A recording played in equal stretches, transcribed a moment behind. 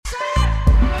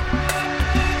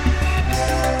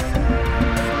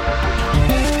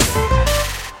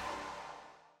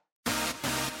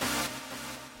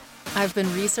I've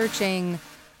been researching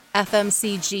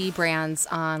FMCG brands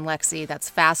on Lexi,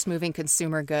 that's fast moving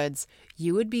consumer goods.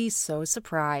 You would be so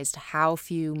surprised how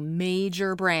few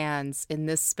major brands in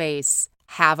this space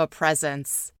have a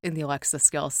presence in the Alexa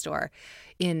skill store.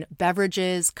 In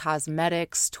beverages,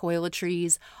 cosmetics,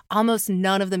 toiletries, almost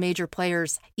none of the major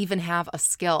players even have a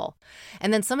skill.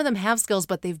 And then some of them have skills,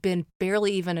 but they've been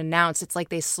barely even announced. It's like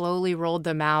they slowly rolled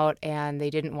them out and they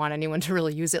didn't want anyone to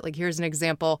really use it. Like here's an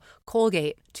example,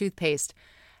 Colgate toothpaste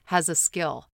has a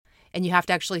skill. And you have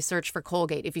to actually search for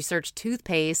Colgate. If you search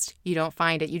toothpaste, you don't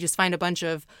find it. You just find a bunch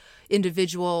of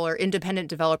individual or independent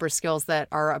developer skills that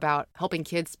are about helping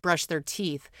kids brush their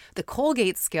teeth. The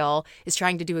Colgate skill is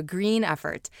trying to do a green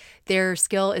effort. Their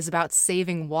skill is about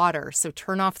saving water. So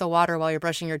turn off the water while you're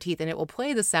brushing your teeth, and it will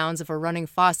play the sounds of a running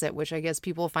faucet, which I guess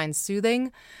people find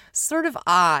soothing. Sort of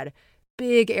odd.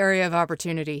 Big area of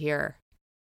opportunity here.